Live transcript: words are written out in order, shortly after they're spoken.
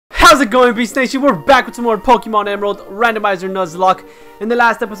How's it going, Beast Nation? We're back with some more Pokemon Emerald Randomizer Nuzlocke. In the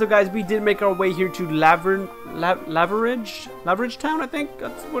last episode, guys, we did make our way here to Laveridge Town, I think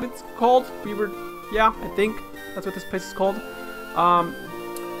that's what it's called. Yeah, I think that's what this place is called.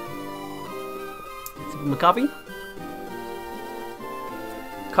 Coffee.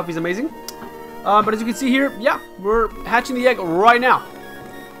 Coffee's amazing. But as you can see here, yeah, we're hatching the egg right now.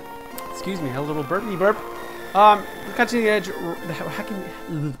 Excuse me, I had a little burpy burp. We're catching the edge.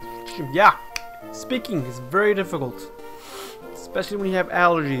 Yeah, speaking is very difficult, especially when you have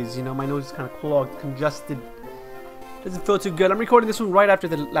allergies. You know, my nose is kind of clogged, congested. Doesn't feel too good. I'm recording this one right after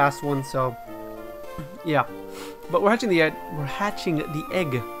the last one, so yeah. But we're hatching the egg. We're hatching the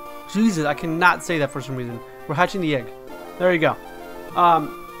egg. Jesus, I cannot say that for some reason. We're hatching the egg. There you go.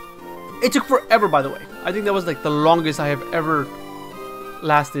 It took forever, by the way. I think that was like the longest I have ever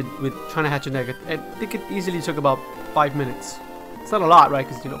lasted with trying to hatch an egg. I think it easily took about 5 minutes. It's not a lot, right?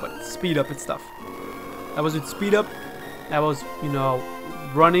 Because, you know, but speed up and stuff. That was with speed up. That was, you know,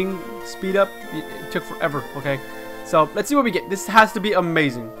 running speed up. It took forever, okay? So, let's see what we get. This has to be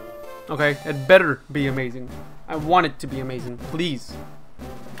amazing. Okay? It better be amazing. I want it to be amazing. Please.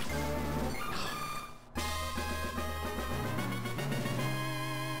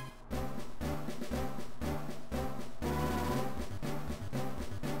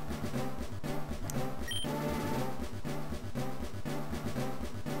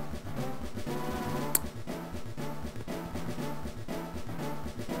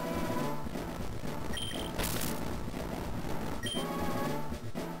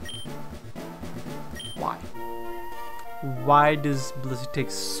 Why does Blissey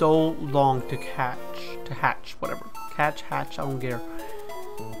take so long to hatch, whatever. Hatch, I don't care.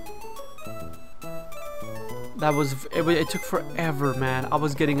 That was, it took forever, man. I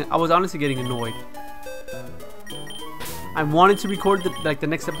was honestly getting annoyed. I wanted to record the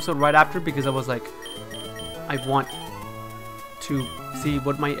next episode right after because I was like, I want to see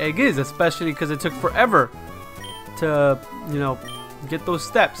what my egg is, especially because it took forever to, you know, get those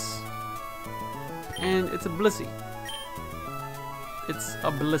steps. And it's a Blissey. It's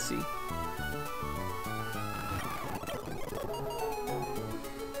a Blissey.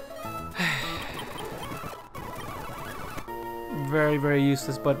 Very, very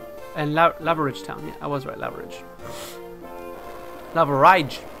useless, but... And Laveridge Town. Yeah, I was right, Laveridge.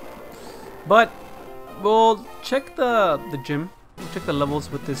 Laveridge. But, we'll check the gym. We'll check the levels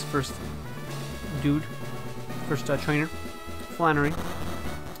with this first dude. First trainer. Flannery.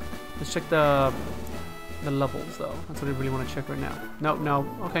 Let's check the levels, though. That's what I really want to check right now. No,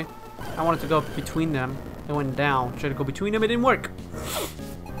 okay. I wanted to go between them. It went down. Tried to go between them. It didn't work.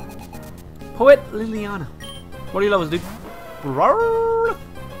 Poet Liliana. What are your levels, dude?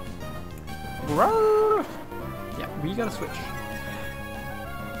 Yeah, we gotta switch.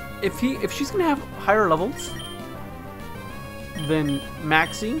 If she's gonna have higher levels than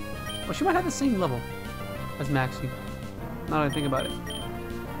Maxie, well, she might have the same level as Maxie. Now that I think about it.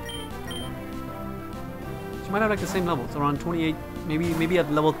 Might have like the same levels, around 28, maybe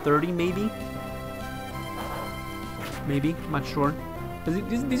at level 30, maybe, I'm not sure.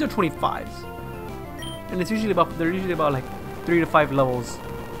 These are 25s, and it's usually they're usually about like 3 to 5 levels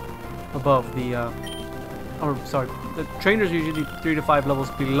above the, or sorry, the trainers are usually 3 to 5 levels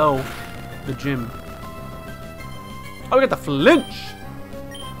below the gym. Oh, we got the flinch.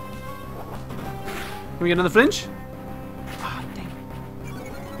 Can we get another flinch? Ah, dang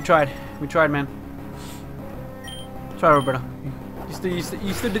it. We tried, man. Sorry, Roberta. You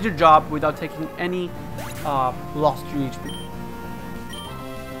still did your job without taking any lost 3 HP.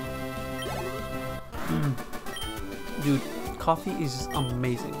 Dude, coffee is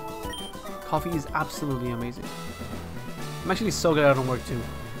amazing. Coffee is absolutely amazing. I'm actually so good at homework too.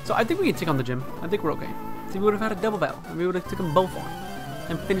 So I think we can take on the gym. I think we're okay. See, we would have had a double battle, and we would have taken them both on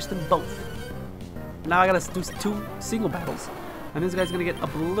and finished them both. Now I gotta do 2 single battles, and this guy's gonna get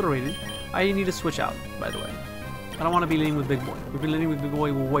obliterated. I need to switch out, by the way. I don't want to be leading with Big Boy. We've been leading with Big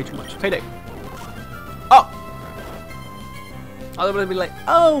Boy way too much. Payday. Oh! I was going to be like,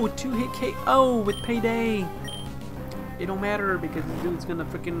 oh, 2-hit KO with Payday. It don't matter because this dude's going to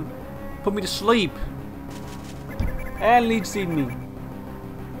freaking put me to sleep. And leech seed me.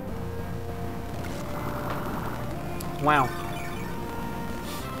 Wow.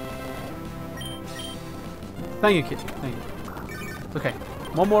 Thank you, kid. Thank you. It's okay.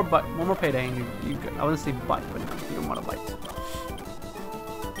 One more Payday and you I want to say bite, but no, you don't want to bite.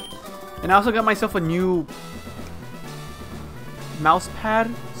 And I also got myself a new mouse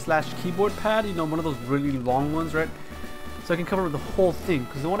pad / keyboard pad, you know, one of those really long ones, right? So I can cover the whole thing,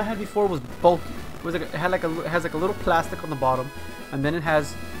 because the one I had before was bulky. It was like, it has like a little plastic on the bottom, and then it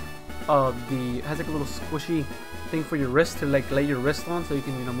has it has like a little squishy thing for your wrist to like lay your wrist on, so you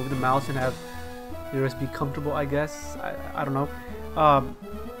can, you know, move the mouse and have your wrist be comfortable, I guess. I don't know.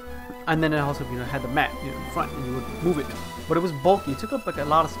 And then it also, you know, had the mat, you know, in front, and you would move it. But it was bulky. It took up like a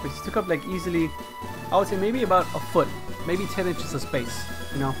lot of space. It took up like easily, I would say maybe about a foot, maybe 10 inches of space.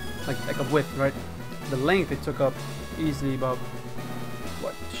 You know, like a width, right? The length it took up easily about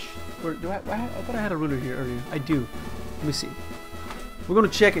what? Where do I thought I had a ruler here earlier. I do. Let me see. We're gonna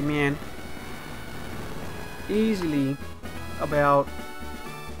check it, man. Easily about,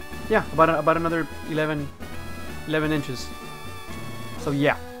 yeah, about another 11 inches. So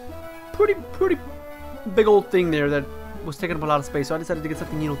yeah, pretty big old thing there that was taking up a lot of space. So I decided to get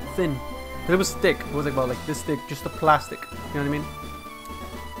something, you know, thin. But it was thick. It was like about like this thick, just the plastic. You know what I mean?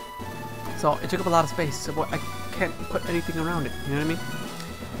 So it took up a lot of space. So boy, I can't put anything around it. You know what I mean?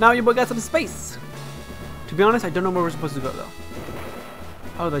 Now your boy got some space. To be honest, I don't know where we're supposed to go though.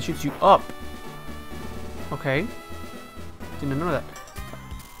 Oh, that shoots you up. Okay. Didn't know that.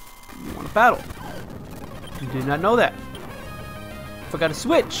 You want to battle? You did not know that. Forgot to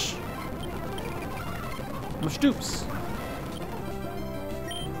switch. Much dupes.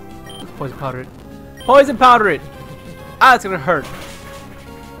 Let's poison powder it. Poison powder it. Ah, it's gonna hurt.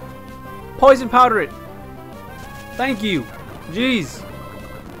 Poison powder it. Thank you. Jeez.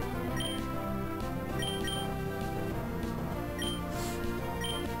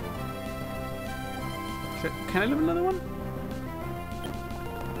 Can I live another one?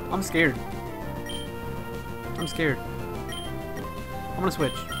 I'm scared. I'm scared. I'm gonna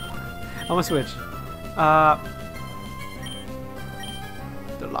switch. I'm gonna switch.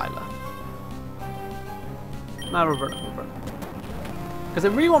 Delilah. Not Roberta. Because I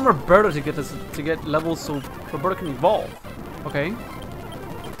really want Roberta to get this, to get levels so Roberta can evolve. Okay.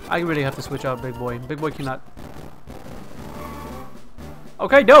 I really have to switch out Big Boy. Big Boy cannot.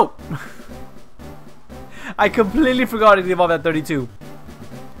 Okay, dope. I completely forgot it evolved at 32.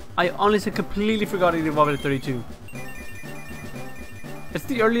 I honestly completely forgot it evolved at 32. It's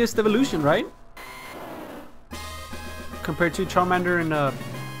the earliest evolution, right? Compared to Charmander and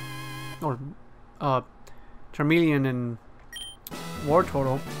Charmeleon and War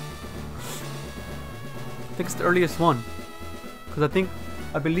Turtle. I think it's the earliest one. Because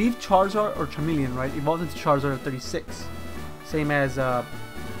I believe Charizard or Charmeleon, right, evolved into Charizard at 36. Same as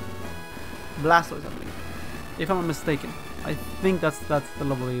Blastoise, I believe. If I'm not mistaken. I think that's the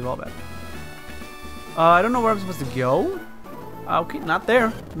level they evolve at. I don't know where I'm supposed to go. Okay, not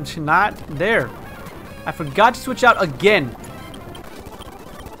there. Not there. I forgot to switch out again.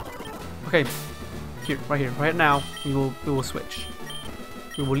 Okay, here, right now, we will switch.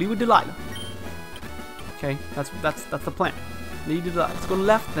 We will leave with Delilah. Okay, that's the plan. Leave Delilah. Let's go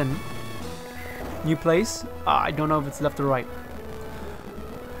left then. New place. I don't know if it's left or right.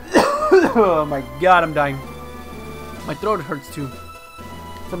 Oh my god, I'm dying. My throat hurts too.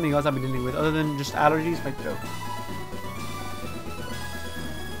 Something else I've been dealing with other than just allergies. My throat.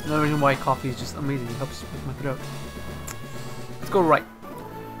 Another reason why coffee is just amazing. It helps with my throat. Let's go right.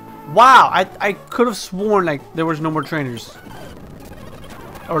 Wow, I could have sworn like there was no more trainers.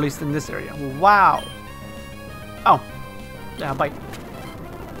 Or at least in this area. Wow. Oh. Yeah, bite.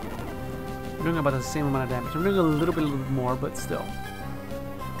 I'm doing about the same amount of damage. I'm doing a little bit more, but still.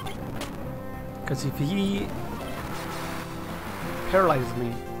 Because if he paralyzes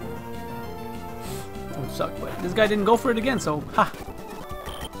me, that would suck. But this guy didn't go for it again, so ha.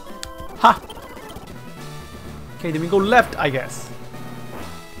 Ha! Okay, then we go left, I guess.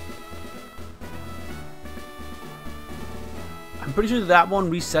 I'm pretty sure that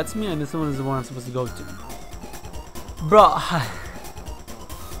one resets me, and this one is the one I'm supposed to go to. Bruh.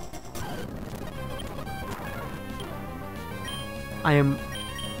 I am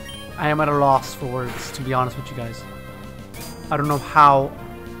at a loss for words, to be honest with you guys. I don't know how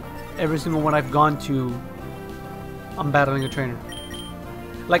every single one I've gone to, I'm battling a trainer.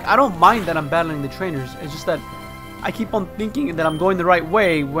 Like, I don't mind that I'm battling the trainers. It's just that I keep on thinking that I'm going the right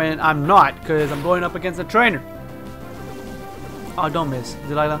way when I'm not, because I'm going up against a trainer. Oh, don't miss,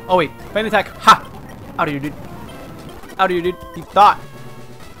 Delilah. Oh wait, fan attack. Ha! Out of here, dude. Out of here, dude. You thought.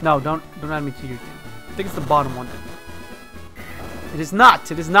 No, don't add me to your thing. I think it's the bottom one. It is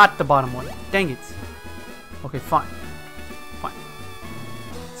not. It is not the bottom one. Dang it. Okay, fine. Fine.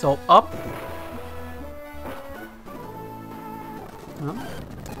 So up.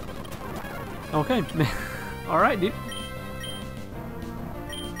 Okay. All right, dude.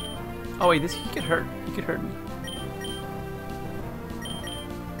 Oh wait, he could hurt. He could hurt me.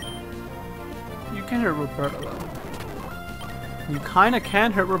 You can hurt Roberta though. You kinda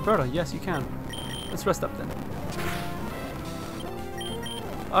can hurt Roberta. Yes, you can. Let's rest up then.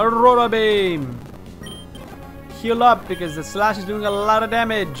 Aurora Beam. Heal up because the slash is doing a lot of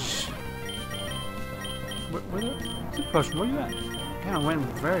damage. Where Super Potion, where you at? Damn, I went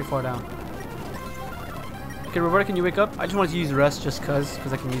very far down. Okay, Roberta, can you wake up? I just wanted to use rest just cause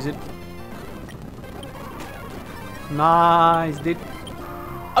I can use it. Nice, dude.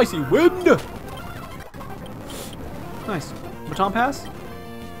 Icy wind. Nice. Baton pass?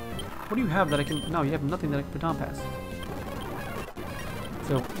 What do you have that I can... No, you have nothing that I can baton pass.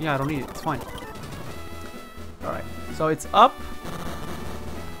 So, yeah, I don't need it. It's fine. Alright. So, it's up.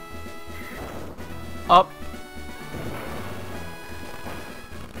 Up.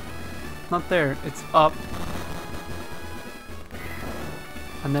 Not there. It's up.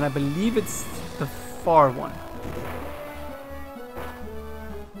 And then I believe it's the far one.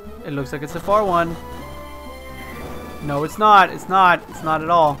 It looks like it's the far one. No, it's not. It's not. It's not at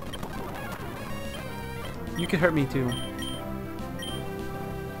all. You could hurt me too.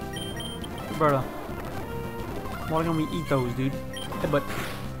 Roberta. Why don't we eat those, dude? But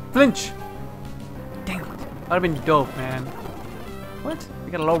flinch! Dang it. That'd have been dope, man. What?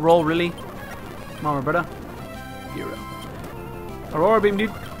 You got a low roll, really? Come on, Roberta. Hero. Aurora Beam,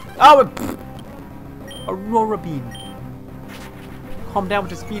 dude. Oh! Aurora Beam. Calm down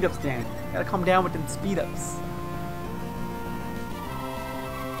with the speed ups, Dan. Gotta calm down with the speed ups.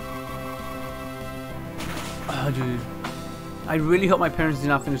 Oh, dude. I really hope my parents do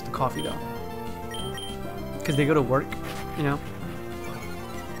not finish the coffee, though. Because they go to work, you know?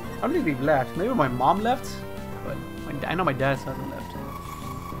 I don't think they've left. Maybe my mom left. But I know my dad hasn't left.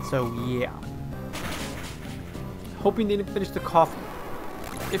 So, yeah. Hoping they didn't finish the coffee.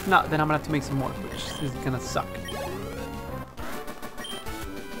 If not, then I'm gonna have to make some more, which is gonna suck.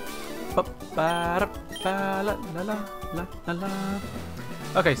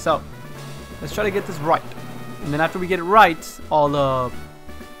 Okay, so let's try to get this right, and then after we get it right, I'll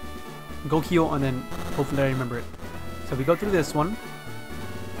go heal, and then hopefully I remember it. So we go through this one,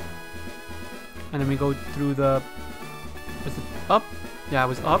 and then we go through the... Was it up? Yeah, it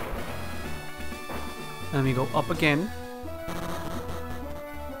was up. And then we go up again.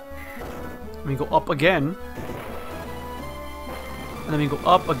 And we go up again. And then we go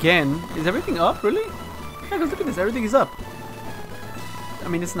up again. Is everything up, really? Yeah, because look at this. Everything is up. I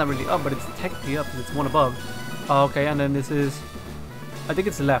mean, it's not really up, but it's technically up because it's one above. Oh, okay, and then this is... I think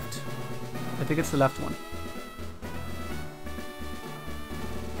it's left. I think it's the left one.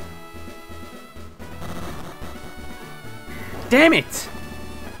 Damn it!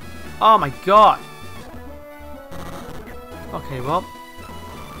 Oh my god! Okay, well...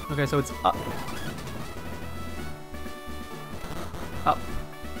 Okay, so it's up. Up.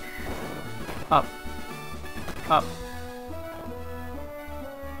 Up. Up.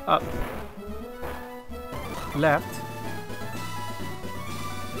 Up. Left.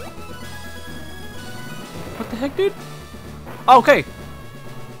 What the heck, dude? Oh, okay.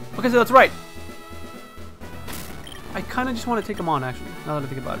 Okay, so that's right. I kind of just want to take him on, actually, now that I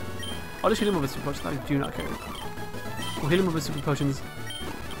think about it. I'll just hit him with a super potion. I do not care. We'll hit him with super potions.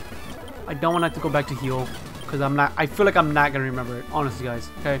 I don't want to have to go back to heal. Because I feel like I'm not going to remember it. Honestly, guys.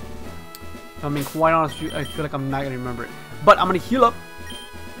 Okay? I mean, quite honestly, I feel like I'm not going to remember it. But I'm going to heal up.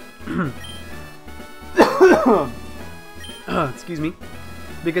 Excuse me.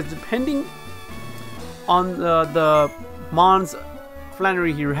 Because depending on the MONS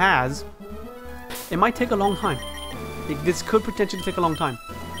Flannery here has, it might take a long time. This could potentially take a long time.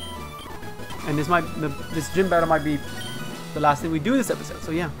 And this gym battle might be the last thing we do this episode.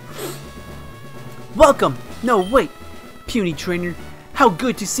 So, yeah. Welcome! No, wait! Puny trainer, how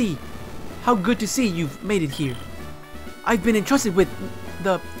good to see! How good to see you've made it here. I've been entrusted with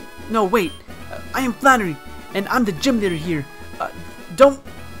the... No, wait. I am Flannery, and I'm the gym leader here. Don't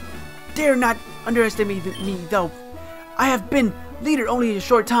dare not underestimate me, though. I have been leader only a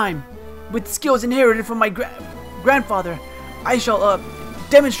short time. With skills inherited from my grandfather, I shall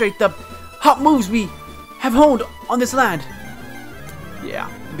demonstrate the hot moves we have honed on this land. Yeah,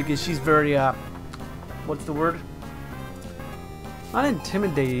 because she's very... what's the word? Not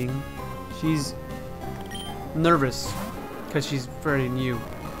intimidating. She's nervous because she's very new.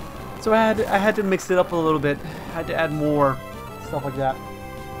 So I had to mix it up a little bit. I had to add more stuff like that.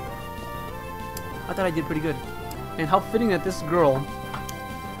 I thought I did pretty good. And how fitting that this girl...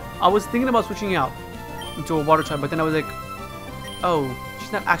 I was thinking about switching out into a water type, but then I was like, oh,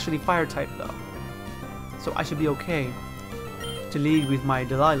 she's not actually fire type though. So I should be okay to lead with my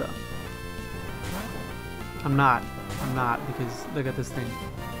Delilah. I'm not, because look at this thing.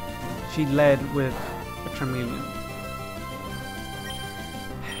 She led with a Charmeleon.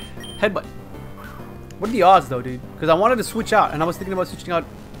 Headbutt. What are the odds though, dude? Because I wanted to switch out, and I was thinking about switching out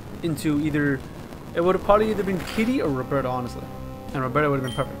into either... It would have probably either been Kitty or Roberta, honestly. And Roberta would have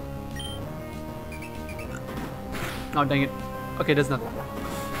been perfect. Oh, dang it. Okay, it does nothing.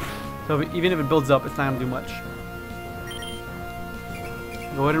 So even if it builds up, it's not going to do much.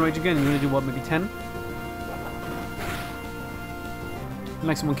 Go ahead and rage again. You're going to do what, maybe 10?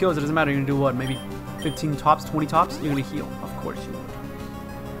 Maximum kills, it doesn't matter. You're going to do what, maybe 15 tops, 20 tops? You're going to heal. Of course you will.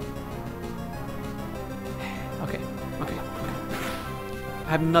 Okay. I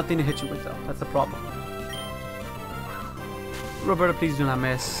have nothing to hit you with, though. That's the problem. Roberta, please do not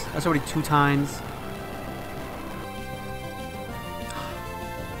miss. That's already 2 times.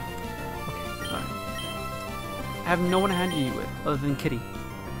 I have no one to handle you with other than Kitty.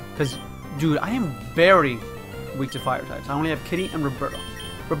 Because, dude, I am very weak to fire types. I only have Kitty and Roberta.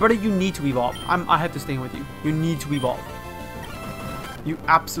 Roberta, you need to evolve. I have to stay with you. You need to evolve. You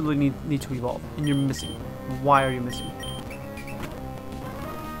absolutely need to evolve. And you're missing. Why are you missing?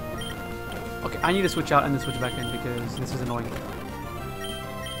 Okay, I need to switch out and then switch back in because this is annoying.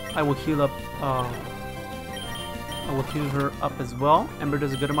 I will heal up. I will heal her up as well. Ember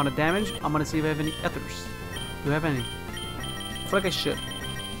does a good amount of damage. I'm gonna see if I have any ethers. Do I have any? I feel like I should,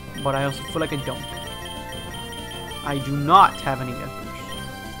 but I also feel like I don't. I do not have any ethers,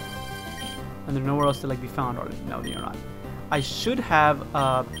 and they're nowhere else to like be found. Or no, they are not. I should have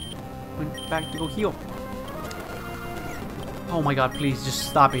went back to go heal. Oh my god! Please just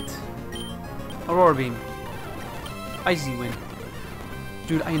stop it. Aurora beam. Icy wind.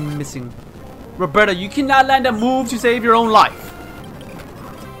 Dude, I am missing. Roberta, you cannot land a move to save your own life.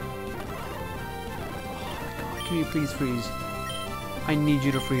 Can you please freeze? I need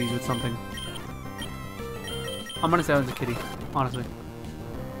you to freeze with something. I'm gonna say it was a Kitty, honestly.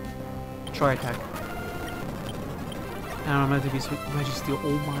 Try attack. And I'm gonna be Registeel.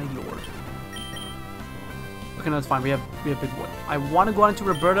 Oh my lord. Okay, no, that's fine. We have Big Boy. I want to go on into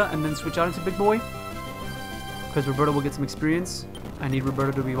Roberta and then switch out into Big Boy because Roberta will get some experience. I need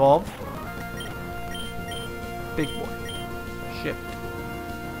Roberta to evolve. Big Boy. Shift.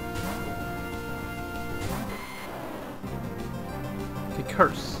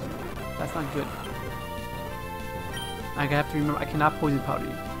 Curse. That's not good. I have to remember I cannot poison powder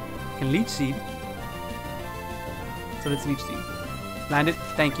you. I can leech seed. So let's leech seed. Land it.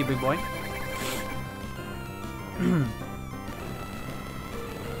 Thank you, big boy.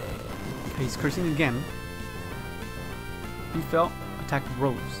 Okay, he's cursing again. He fell. Attack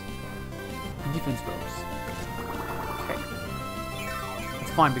Rose. Defense Rose. Okay.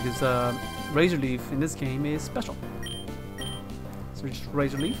 It's fine because Razor Leaf in this game is special. So just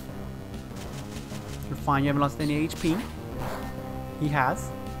Razor Leaf. You're fine, you haven't lost any HP. He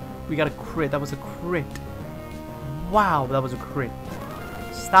has. We got a crit. That was a crit. Wow, that was a crit.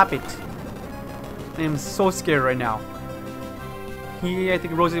 Stop it. I am so scared right now. He, I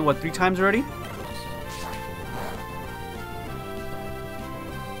think, rose it, what, 3 times already?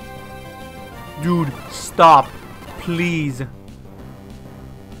 Dude, stop. Please.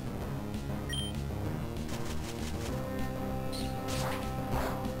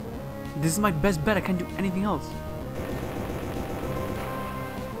 This is my best bet. I can't do anything else.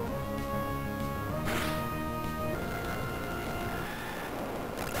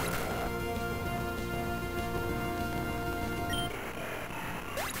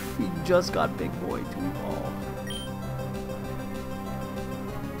 He just got Big Boy to evolve.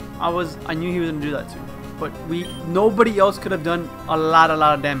 I knew he was gonna do that too. But nobody else could have done a lot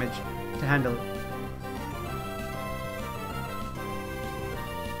of damage to handle it.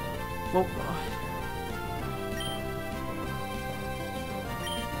 Well,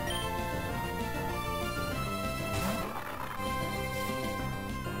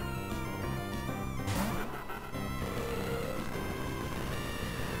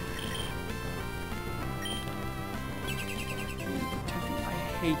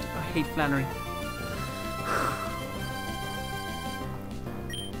 I hate Flannery.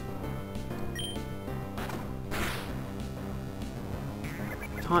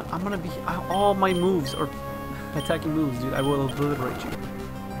 I'm gonna be all my moves are attacking moves, dude. I will obliterate you.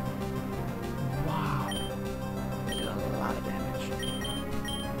 Wow, I did a lot of damage,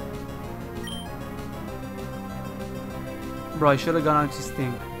 bro. I should have gone out to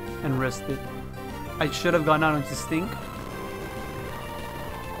Stink and rested. I should have gone out into Stink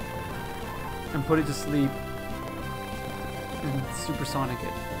and put it to sleep and supersonic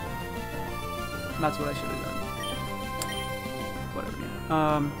it. And that's what I should have done. Whatever,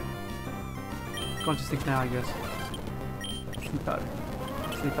 dude. Going to Stink now, I guess. Sleep powder.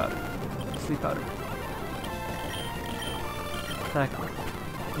 Sleep powder. Sleep powder. Attack.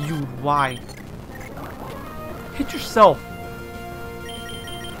 You, why? Hit yourself.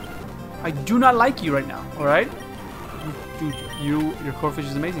 I do not like you right now, alright? Dude, your core fish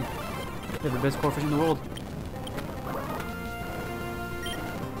is amazing. You have the best core fish in the world.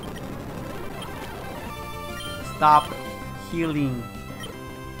 Stop healing.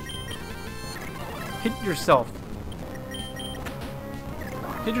 Hit yourself.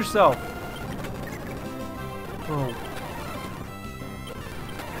 Hit yourself. Bro.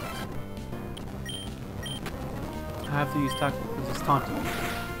 I have to use tackle because it's taunting me.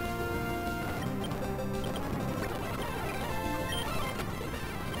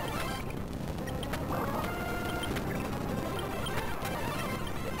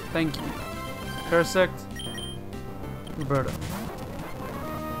 Thank you. Parasect. Roberta.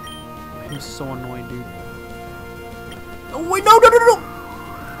 I'm so annoyed, dude. Oh wait, no!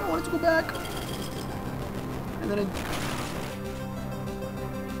 I wanted to go back. And then I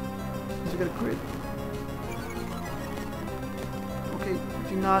just got a crit. Okay,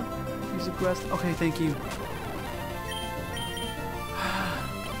 do not use aggressive. Okay, thank you.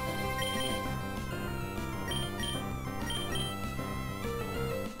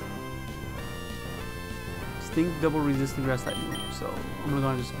 Stink double resisting grass type move, so I'm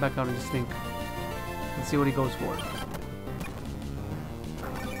gonna just back out and just Stink and see what he goes for.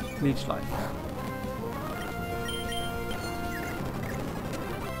 Leech Life.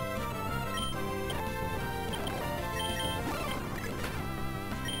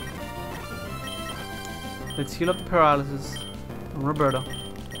 Let's heal up the paralysis on Roberta.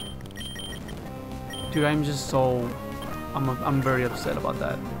 Dude, I'm just so I'm very upset about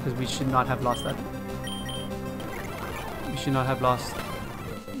that because we should not have lost that. We should not have lost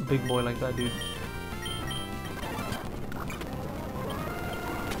a big boy like that, dude.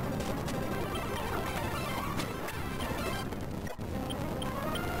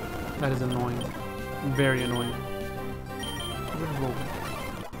 That is annoying. Very annoying.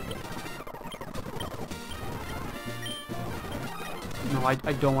 No, I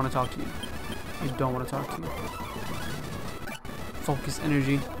don't want to talk to you. I don't want to talk to you. Focus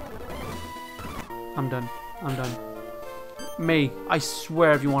energy. I'm done. I'm done. May, I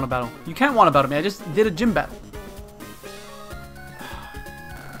swear if you want a battle. You can't want a battle, man. I just did a gym battle.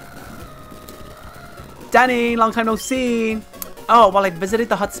 Danny, long time no see. Oh, while I visited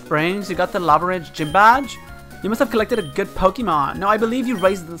the hot springs, you got the Lava Ridge gym badge? You must have collected a good Pokemon. No, I believe you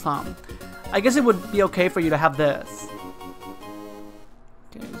raised the some. I guess it would be okay for you to have this.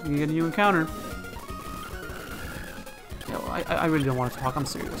 Okay, so you get a new encounter. Yo, I really don't want to talk. I'm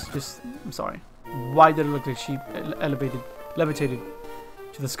serious. Just, I'm sorry. Why did it look like she levitated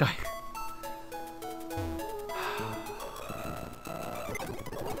to the sky?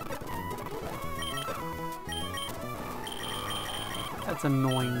 That's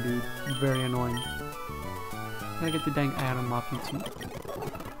annoying, dude. Very annoying. Gotta get the dang item off you too.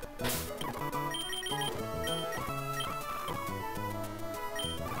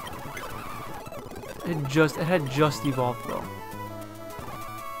 It had just evolved, bro.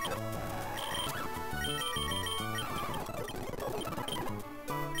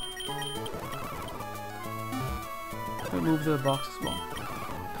 Move the box as well.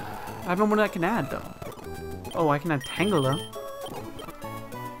 I have no more that I can add though. Oh, I can add Tangela.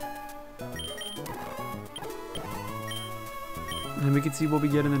 And then we can see what we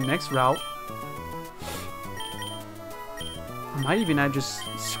get in the next route. I might even add just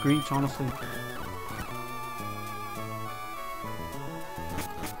Screech, honestly.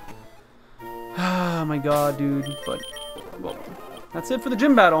 Oh my god, dude. But, well, that's it for the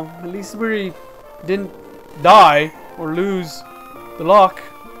gym battle. At least we didn't die or lose the lock.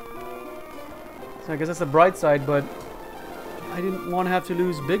 So I guess that's the bright side, but I didn't want to have to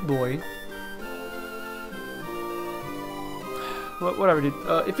lose Big Boy. Well, whatever, dude.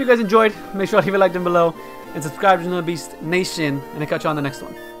 If you guys enjoyed, make sure to leave a like down below and subscribe to the Beast Nation, and I'll catch you on the next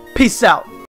one. Peace out!